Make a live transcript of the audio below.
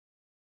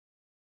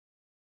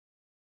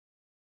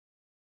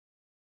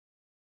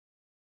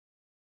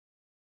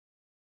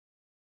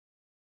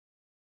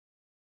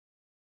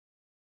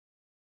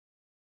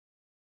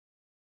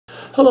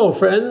Hello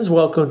friends,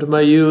 welcome to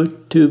my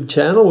YouTube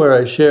channel where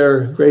I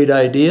share great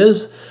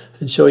ideas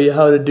and show you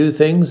how to do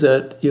things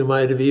that you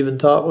might have even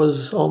thought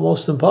was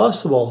almost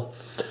impossible.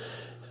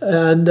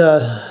 And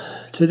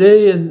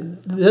today in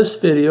this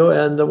video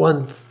and the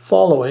one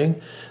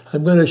following,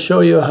 I'm going to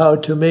show you how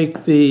to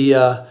make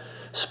the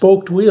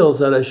spoked wheels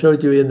that I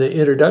showed you in the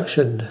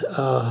introduction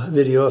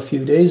video a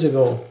few days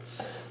ago.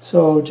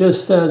 So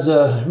just as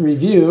a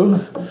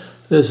review,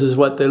 this is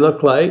what they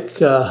look like.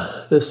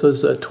 This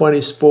was a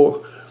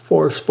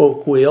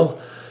 4-spoke wheel,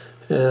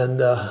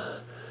 and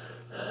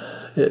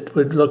it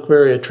would look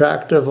very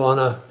attractive on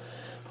an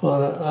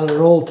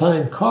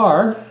old-time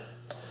car.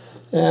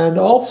 And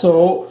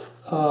also,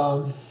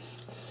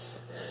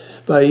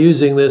 by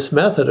using this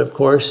method, of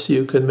course,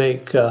 you can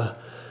make.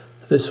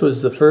 This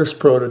was the first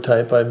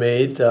prototype I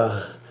made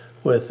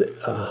with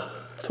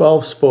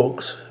 12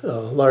 spokes,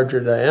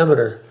 larger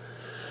diameter.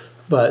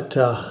 But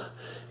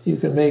you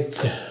can make,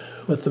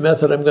 with the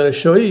method I'm going to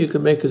show you, you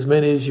can make as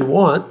many as you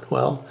want.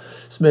 Well,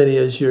 as many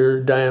as your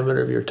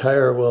diameter of your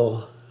tire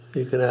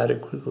you can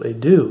adequately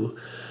do.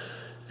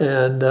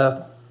 And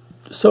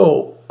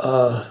so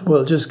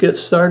we'll just get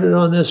started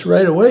on this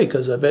right away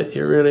because I bet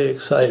you're really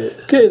excited.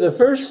 Okay, the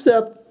first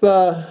step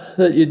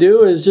that you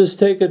do is just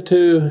take it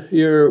to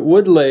your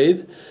wood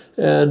lathe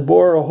and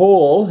bore a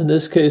hole. In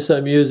this case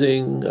I'm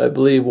using, I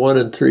believe,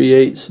 1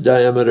 3/8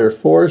 diameter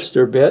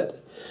Forester bit.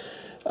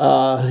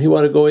 You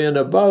want to go in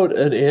about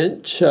an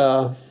inch,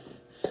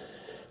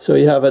 so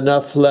you have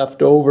enough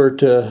left over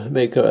to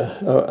make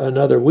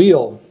another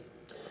wheel.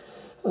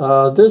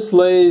 This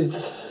lathe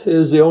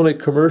is the only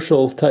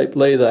commercial type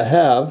lathe I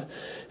have.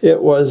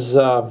 It was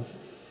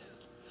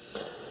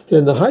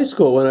in the high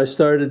school when I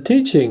started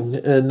teaching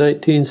in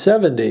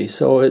 1970.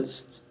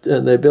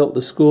 And they built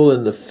the school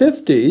in the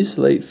 50s,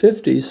 late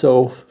 50s,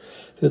 so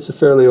it's a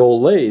fairly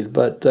old lathe,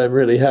 but I'm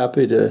really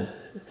happy to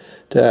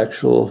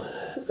actually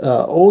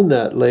own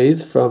that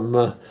lathe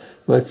from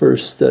my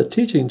first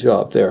teaching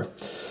job there.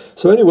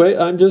 So anyway,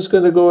 I'm just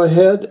going to go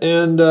ahead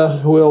and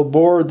we'll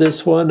bore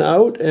this one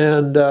out,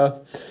 and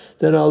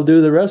then I'll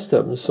do the rest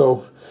of them.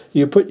 So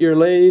you put your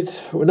lathe.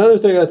 Another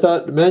thing I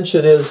thought to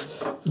mention is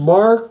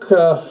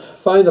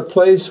find a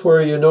place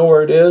where you know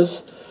where it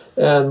is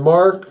and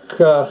mark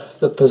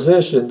the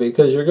position,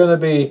 because you're going to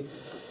be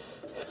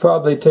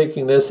probably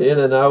taking this in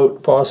and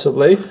out,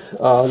 possibly.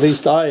 At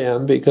least I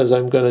am, because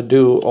I'm going to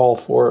do all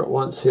 4 at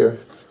once here.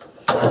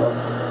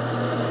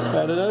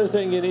 And another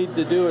thing you need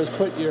to do is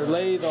put your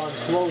lathe on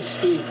slow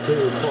speed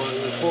too for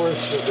the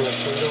Forester bit,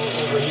 so you don't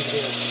overheat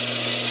it.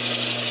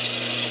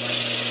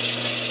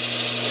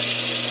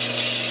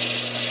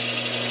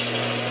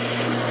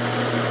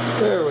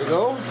 There we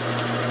go.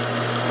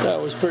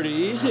 That was pretty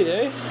easy,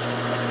 eh?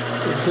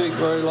 Didn't take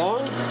very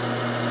long.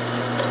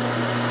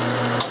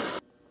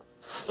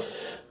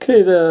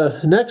 Okay, the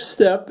next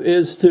step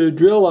is to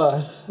drill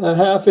a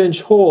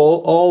 1/2-inch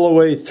hole all the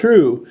way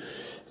through.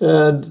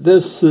 And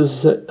this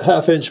is a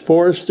 1/2-inch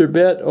Forester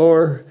bit,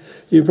 or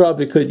you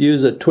probably could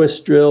use a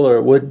twist drill or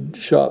a wood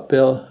shop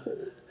drill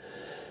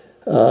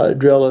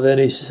of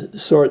any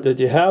sort that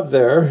you have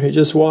there. You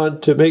just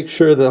want to make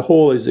sure the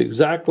hole is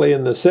exactly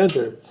in the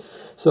center.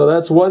 So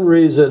that's one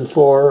reason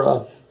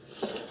for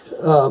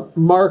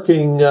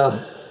marking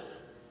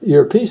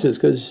your pieces,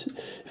 because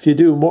if you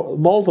do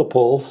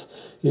multiples,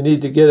 you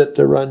need to get it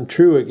to run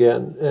true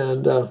again.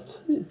 And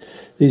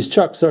these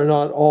chucks are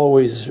not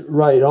always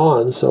right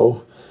on,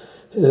 so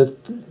it's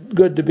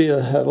good to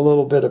have a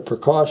little bit of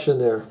precaution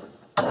there.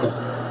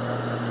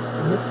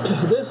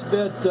 This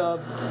bit,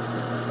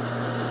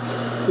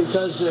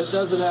 because it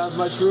doesn't have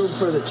much room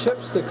for the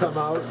chips to come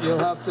out, you'll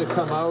have to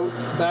come out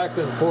back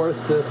and forth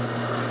to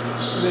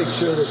make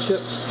sure the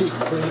chips keep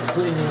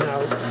cleaning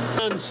out,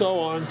 and so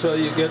on till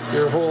you get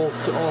your hole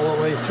all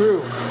the way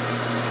through.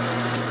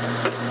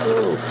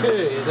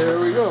 Okay, there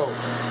we go.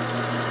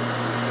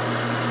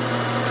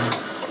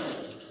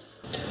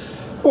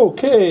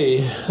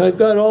 Okay, I've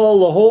got all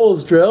the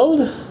holes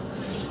drilled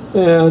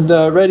and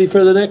ready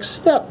for the next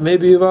step.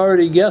 Maybe you've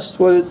already guessed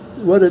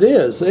what it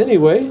is.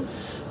 Anyway,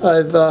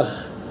 I've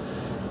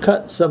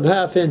cut some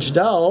 1/2-inch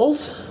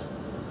dowels,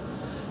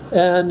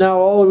 and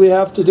now all we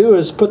have to do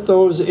is put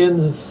those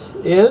in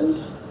and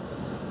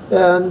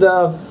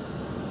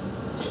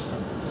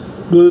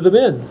glue them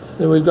in.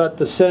 And we've got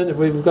the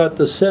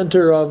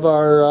center of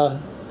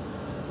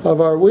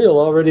our wheel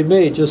already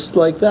made, just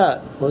like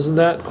that. Wasn't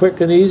that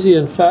quick and easy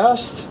and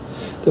fast?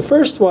 The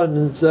first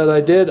ones that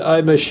I did,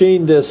 I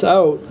machined this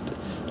out,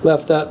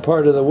 left that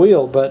part of the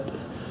wheel, but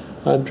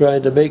I'm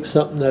trying to make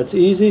something that's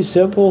easy,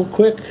 simple,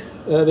 quick,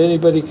 that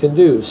anybody can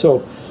do.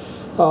 So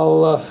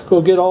I'll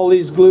go get all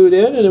these glued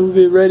in, and we'll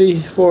be ready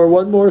for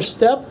one more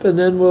step, and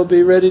then we'll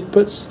be ready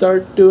to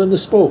start doing the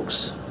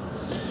spokes.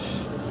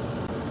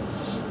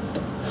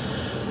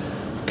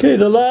 Okay,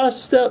 the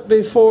last step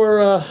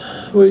before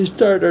we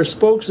start our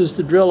spokes is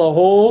to drill a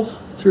hole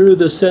through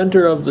the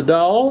center of the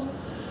dowel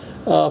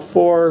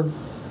for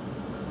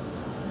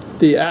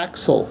the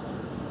axle.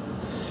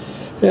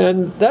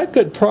 And that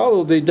could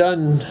probably be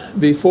done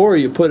before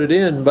you put it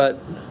in, but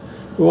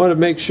we want to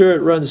make sure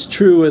it runs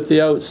true with the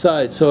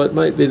outside, so it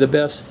might be the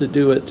best to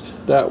do it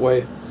that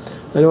way.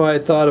 I know I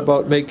thought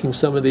about making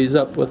some of these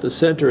up with the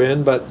center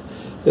in, but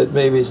it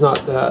maybe is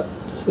not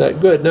that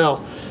good.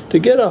 Now, to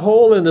get a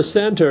hole in the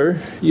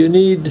center, you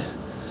need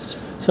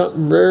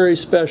something very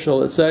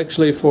special. It's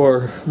actually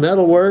for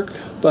metal work,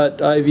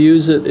 but I've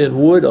used it in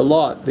wood a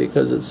lot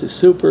because it's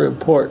super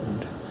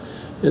important.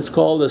 It's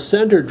called a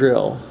center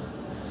drill.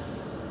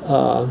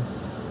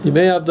 You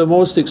may have the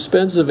most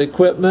expensive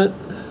equipment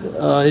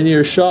in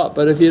your shop,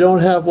 but if you don't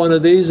have one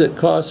of these, it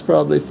costs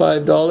probably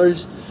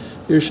 $5.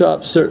 Your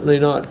shop's certainly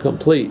not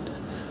complete.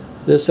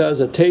 This has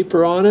a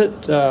taper on it.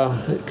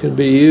 It can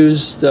be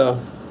used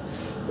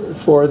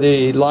for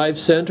the live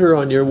center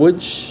on your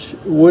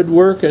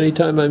woodwork.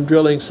 Anytime I'm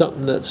drilling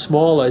something that's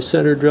small, I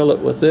center drill it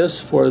with this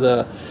for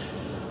the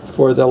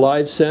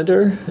live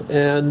center,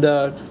 and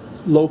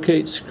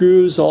locate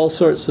screws, all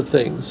sorts of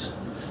things.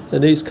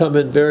 And these come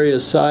in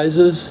various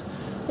sizes.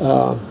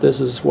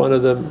 This is one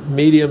of the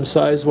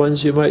medium-sized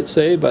ones, you might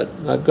say, but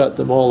I've got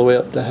them all the way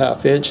up to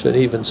 1/2 inch and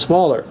even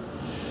smaller.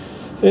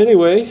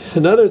 Anyway,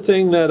 another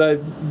thing that I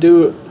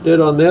did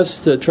on this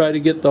to try to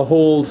get the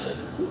hole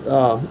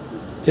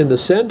in the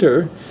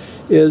center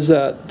is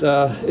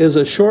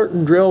a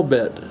shortened drill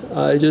bit.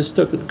 I just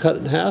took it, cut it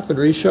in half, and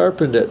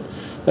resharpened it.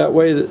 That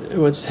way,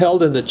 when it's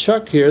held in the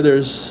chuck here,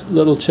 there's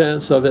little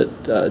chance of it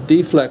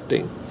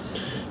deflecting.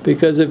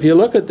 Because if you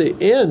look at the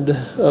end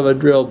of a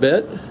drill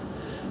bit,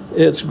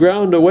 it's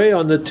ground away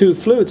on the two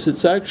flutes.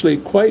 It's actually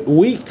quite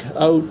weak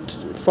out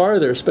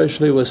farther,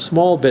 especially with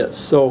small bits.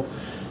 So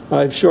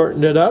I've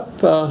shortened it up.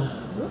 The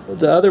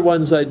other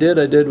ones I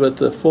did with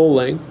the full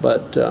length,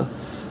 but I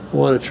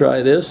want to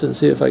try this and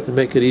see if I can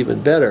make it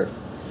even better.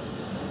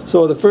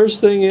 So the first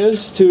thing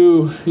is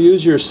to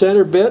use your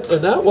center bit,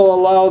 and that will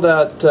allow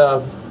that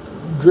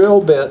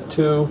drill bit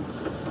to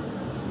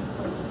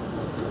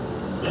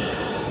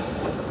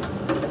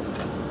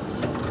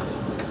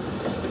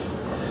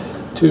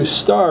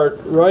start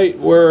right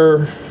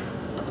where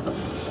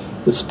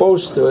it's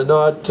supposed to and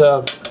not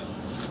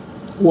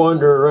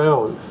wander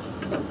around.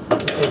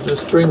 I'll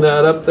just bring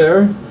that up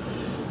there.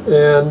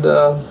 And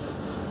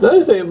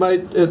another thing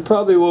it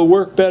probably will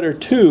work better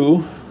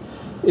too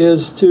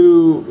is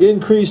to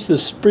increase the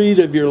speed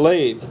of your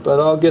lathe.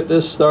 But I'll get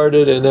this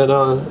started and then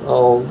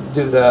I'll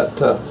do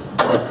that.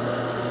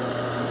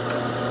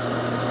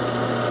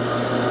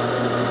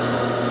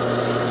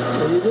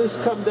 And you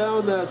just come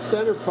down that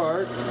center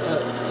part,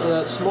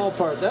 that small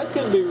part. That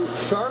can be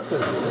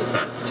sharpened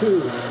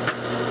too.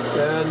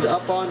 And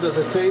up onto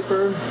the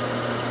taper.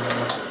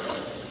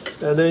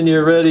 And then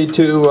you're ready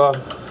to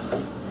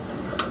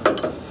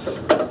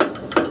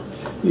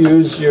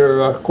use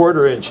your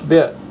 1/4 inch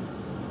bit.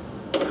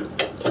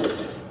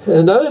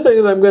 Another thing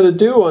that I'm going to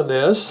do on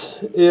this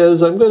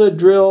is I'm going to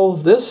drill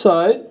this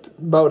side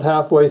about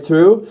halfway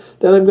through,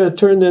 then I'm going to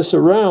turn this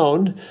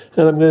around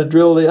and I'm going to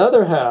drill the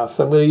other half.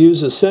 I'm going to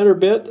use the center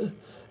bit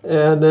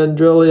and then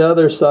drill the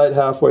other side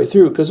halfway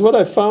through, because what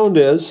I found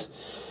is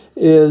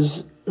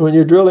when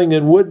you're drilling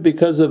in wood,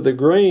 because of the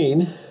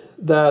grain,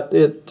 that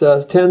it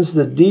tends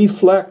to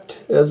deflect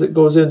as it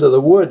goes into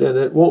the wood, and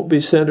it won't be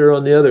centered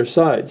on the other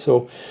side.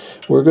 So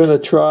we're going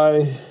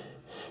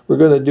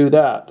to do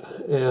that.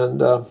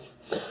 And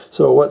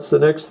so what's the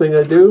next thing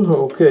I do?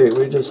 Okay,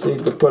 we just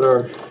need to put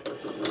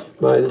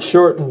my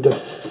shortened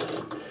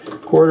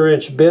 1/4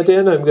 inch bit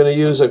in. I'm going to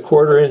use a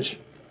 1/4 inch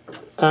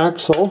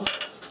axle.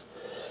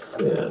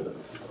 And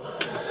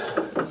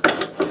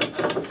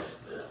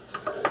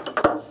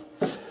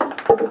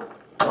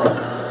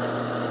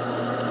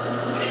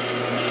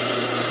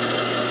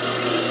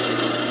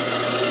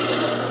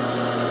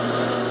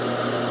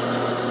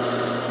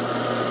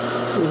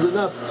there's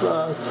enough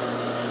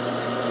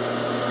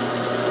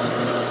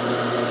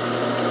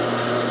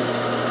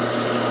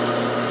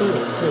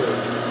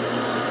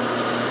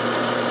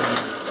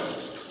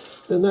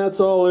and that's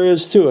all there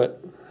is to it.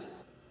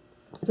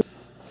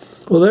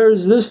 Well,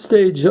 there's this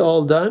stage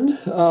all done.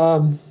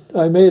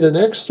 I made an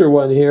extra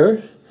one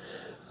here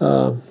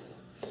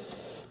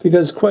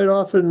because quite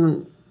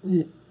often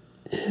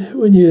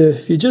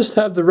if you just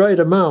have the right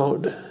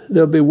amount,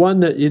 there'll be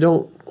one that you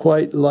don't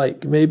quite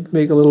like. Maybe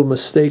make a little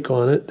mistake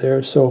on it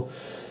there. So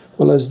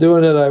while I was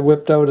doing it, I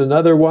whipped out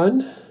another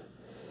one,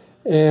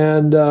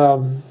 and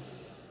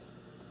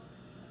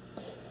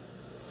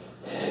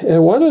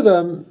one of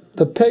them,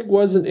 the peg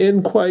wasn't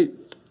in quite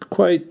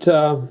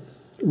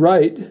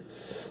right,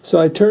 so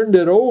I turned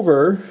it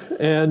over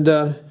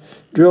and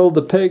drilled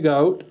the peg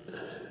out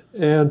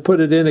and put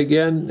it in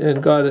again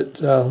and got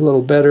it a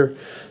little better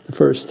the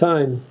first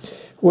time.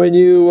 When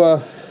you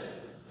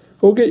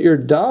go get your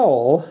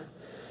dowel,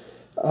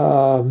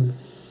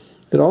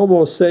 it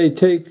almost say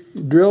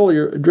drill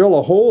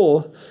a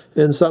hole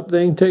in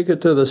something, take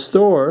it to the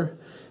store,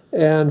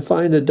 and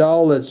find a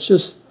dowel that's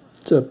just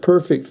a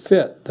perfect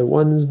fit. The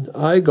one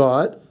I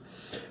got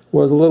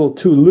was a little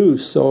too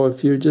loose, so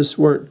if you just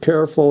weren't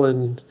careful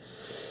and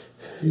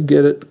you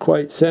get it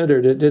quite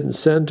centered, it didn't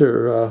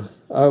center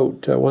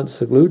out once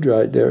the glue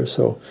dried there.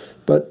 So,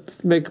 but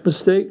if you make a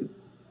mistake,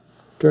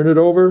 turn it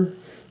over,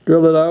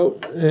 drill it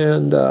out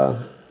and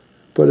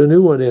put a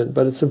new one in.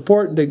 But it's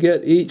important to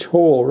get each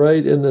hole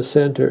right in the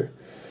center.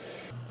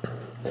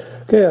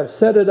 Okay, I've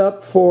set it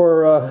up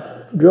for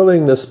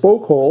drilling the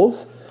spoke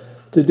holes.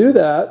 To do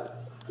that,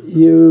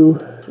 you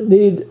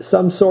need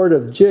some sort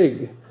of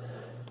jig.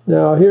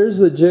 Now here's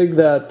the jig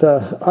that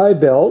I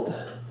built.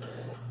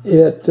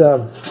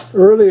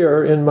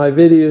 Earlier in my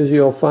videos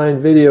you'll find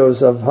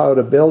videos of how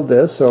to build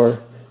this, and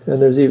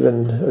there's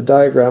even a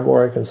diagram,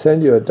 or I can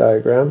send you a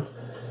diagram,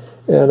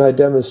 and I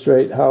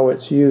demonstrate how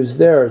it's used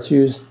there. It's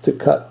used to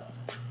cut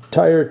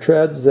tire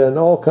treads and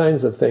all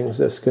kinds of things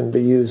this can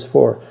be used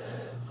for.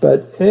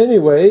 But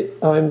anyway,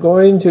 I'm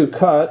going to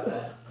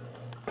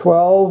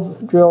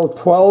drill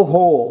 12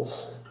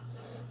 holes.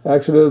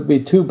 Actually, it would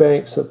be 2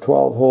 banks of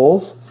 12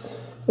 holes.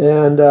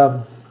 And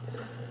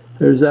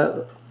there's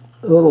that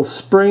little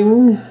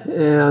spring,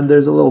 and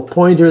there's a little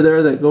pointer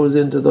there that goes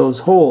into those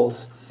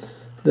holes.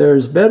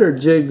 There's better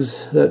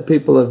jigs that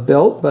people have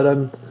built, but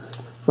I've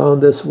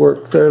found this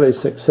work fairly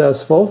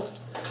successful.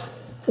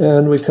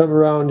 And we come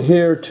around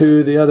here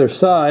to the other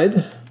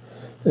side,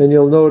 and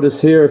you'll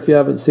notice here, if you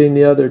haven't seen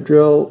the other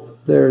drill,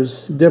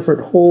 there's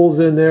different holes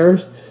in there,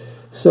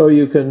 so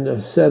you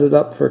can set it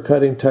up for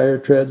cutting tire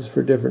treads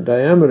for different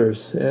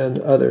diameters and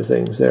other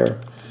things there.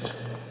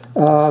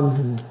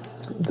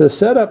 The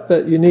setup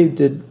that you need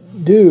to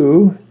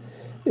do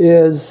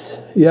is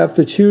you have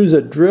to choose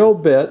a drill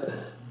bit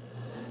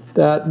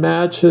that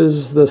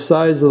matches the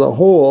size of the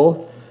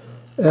hole,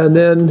 and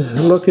then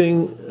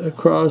looking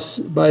across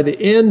by the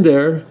end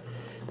there,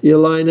 you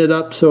line it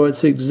up so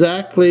it's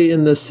exactly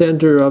in the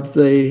center of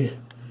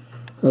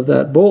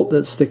that bolt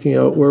that's sticking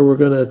out, where we're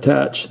going to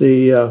attach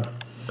the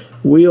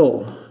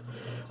wheel.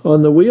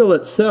 On the wheel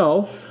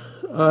itself,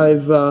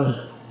 I've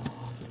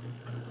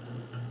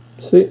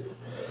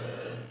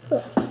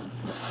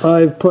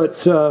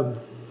put a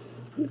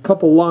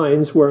couple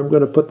lines where I'm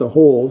going to put the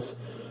holes.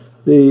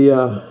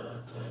 The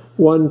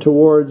one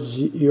towards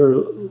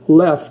your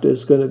left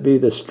is going to be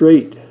the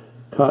straight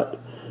cut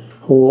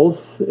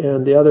holes,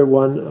 and the other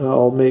one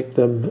I'll make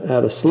them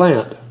at a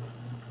slant.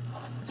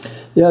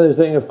 The other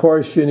thing, of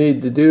course, you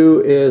need to do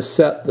is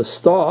set the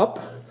stop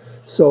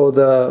so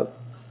the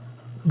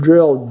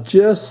drill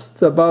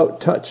just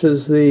about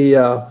touches the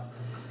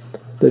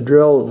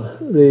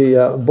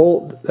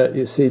bolt that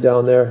you see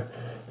down there.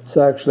 It's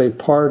actually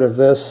part of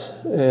this,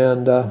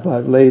 and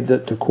I've laid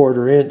it to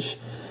 1/4 inch.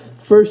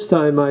 First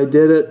time I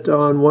did it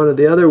on one of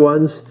the other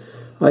ones,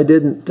 I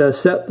didn't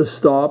set the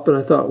stop, and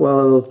I thought,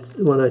 well,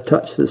 when I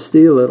touch the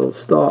steel it'll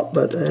stop,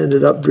 but I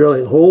ended up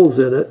drilling holes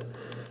in it.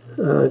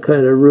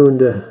 Kind of ruined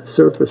the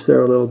surface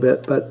there a little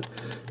bit, but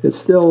it's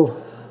still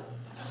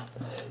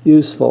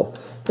useful.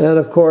 And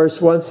of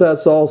course, once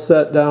that's all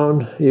set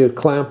down, you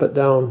clamp it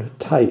down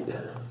tight.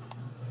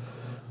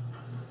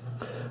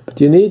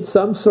 But you need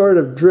some sort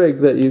of jig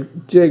that you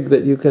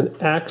can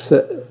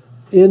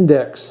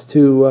index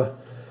to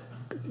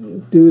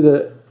do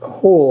the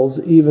holes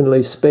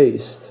evenly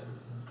spaced.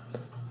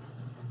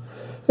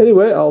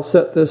 Anyway, I'll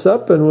set this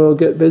up and we'll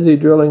get busy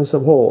drilling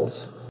some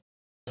holes.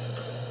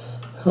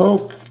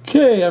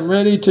 Okay, I'm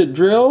ready to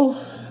drill.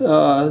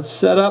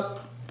 Set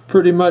up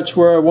pretty much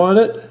where I want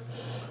it,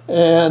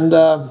 and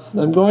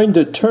I'm going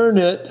to turn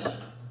it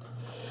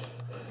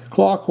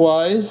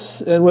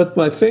clockwise, and with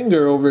my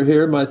finger over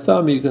here, my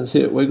thumb, you can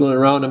see it wiggling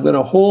around. I'm going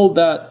to hold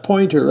that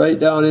pointer right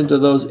down into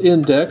those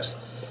index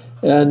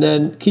and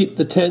then keep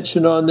the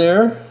tension on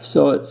there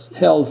so it's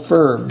held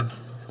firm.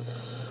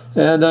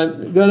 And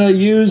I'm going to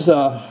use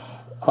a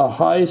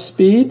high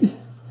speed.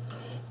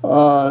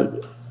 Use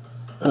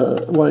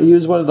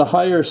one of the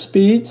higher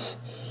speeds.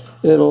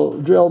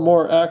 It'll drill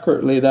more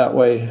accurately that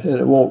way, and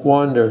it won't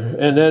wander.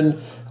 And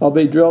then I'll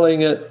be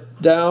drilling it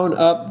down,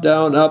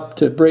 up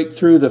to break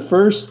through the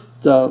first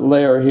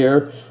layer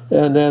here,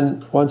 and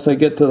then once I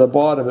get to the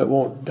bottom, it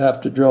won't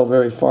have to drill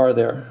very far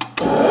there.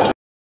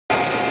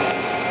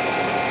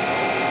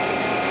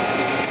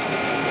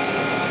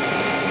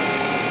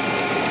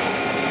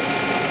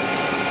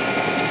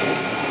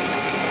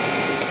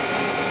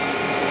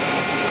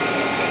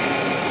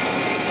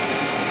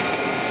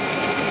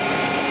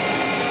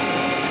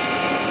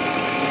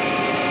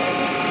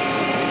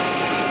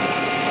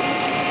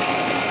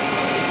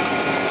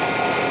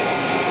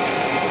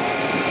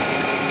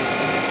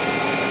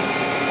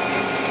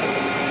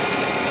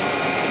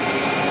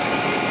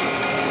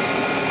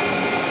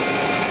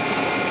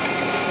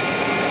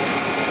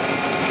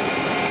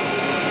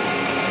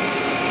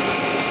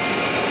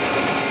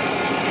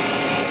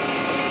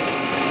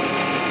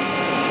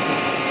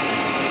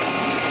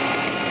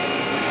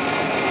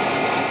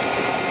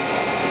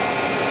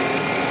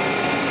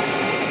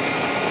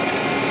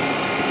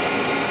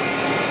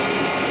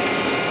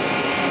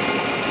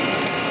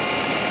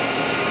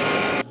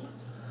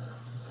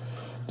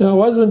 Now, it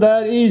wasn't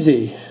that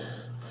easy,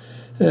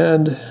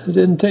 and it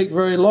didn't take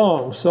very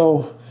long,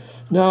 so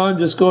now I'm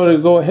just going to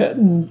go ahead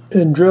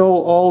and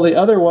drill all the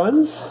other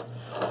ones,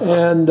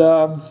 and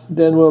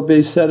then we'll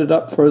be set it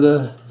up for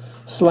the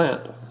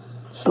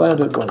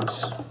slanted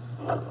ones.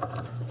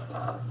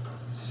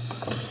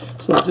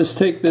 So just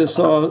take this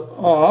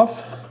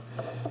off.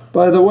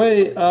 By the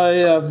way,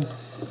 I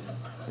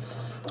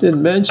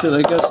didn't mention,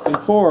 I guess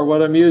before,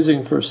 what I'm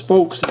using for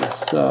spokes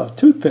is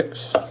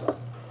toothpicks.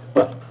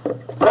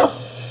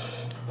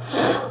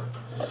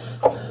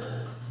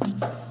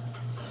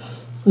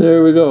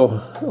 There we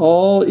go,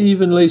 all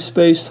evenly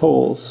spaced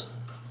holes.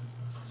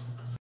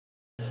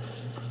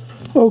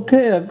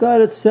 Okay, I've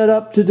got it set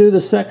up to do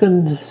the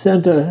second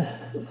set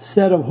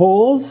of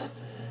holes.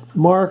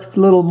 Marked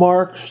little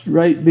marks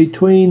right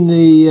between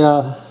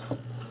the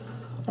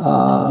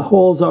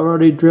holes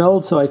already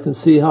drilled so I can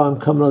see how I'm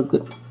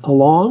coming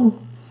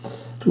along.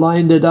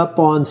 Lined it up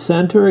on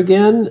center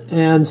again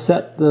and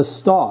set the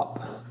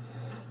stop.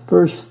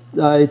 First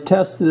I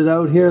tested it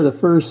out here, the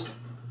first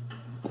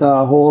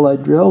hole I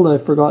drilled, I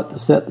forgot to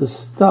set the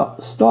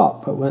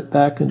stop. I went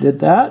back and did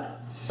that,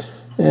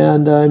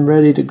 and I'm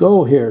ready to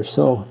go here.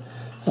 So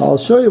I'll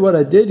show you what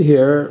I did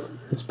here.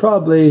 It's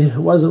probably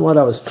wasn't what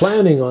I was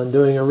planning on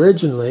doing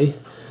originally,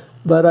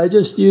 but I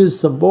just used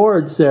some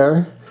boards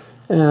there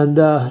and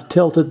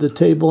tilted the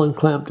table and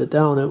clamped it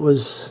down. It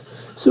was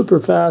super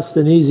fast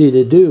and easy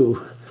to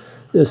do.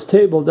 This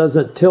table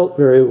doesn't tilt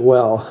very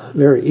well,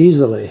 very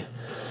easily.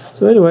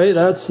 So anyway,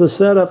 that's the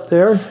setup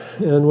there,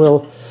 and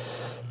we'll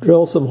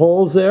drill some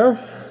holes there.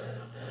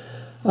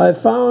 I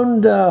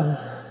found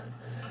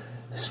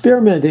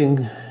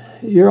spearminting,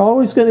 you're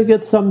always going to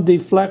get some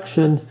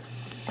deflection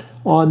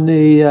on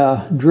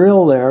the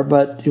drill there,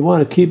 but you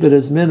want to keep it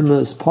as minimum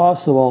as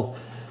possible.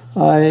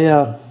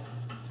 I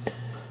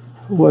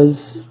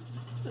was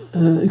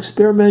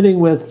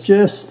experimenting with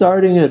just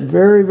starting it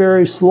very,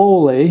 very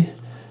slowly,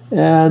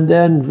 and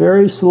then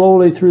very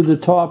slowly through the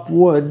top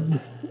wood,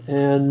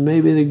 and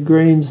maybe the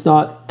grain's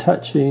not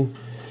catching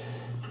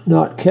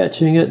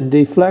it and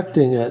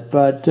deflecting it,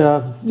 but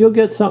you'll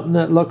get something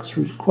that looks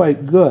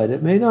quite good.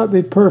 It may not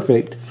be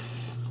perfect,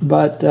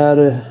 but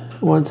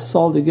once it's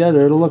all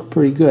together, it'll look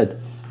pretty good.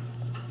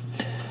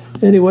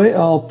 Anyway,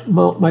 I'll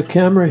mount my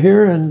camera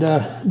here and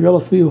drill a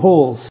few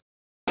holes.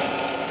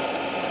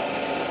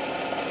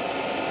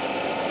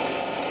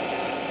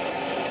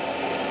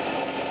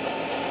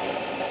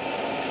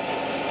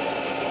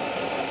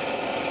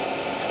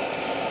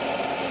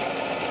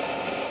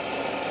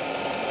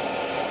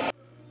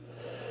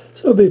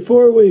 So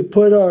before we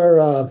put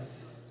our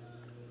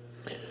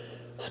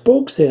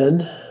spokes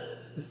in,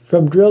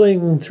 from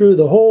drilling through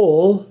the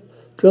hole,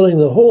 drilling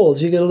the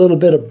holes, you get a little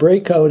bit of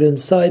breakout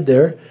inside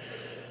there.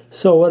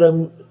 So what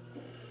I'm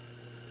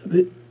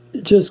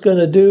just going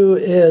to do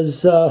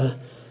is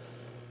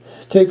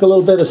take a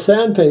little bit of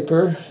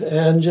sandpaper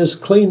and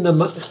just clean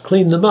them up.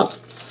 Clean the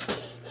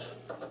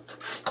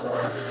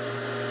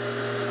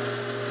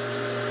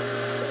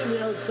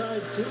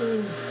outside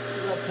too,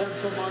 got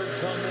pencil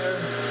marks on there,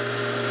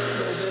 a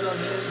little bit on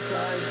the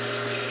inside.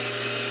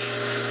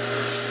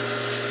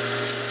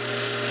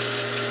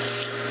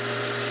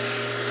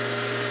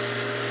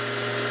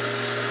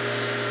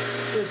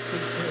 This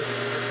piece here.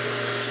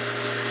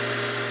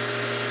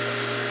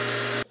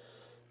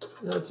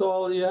 That's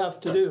all you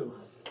have to do.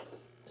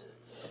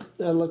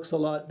 That looks a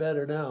lot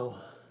better now.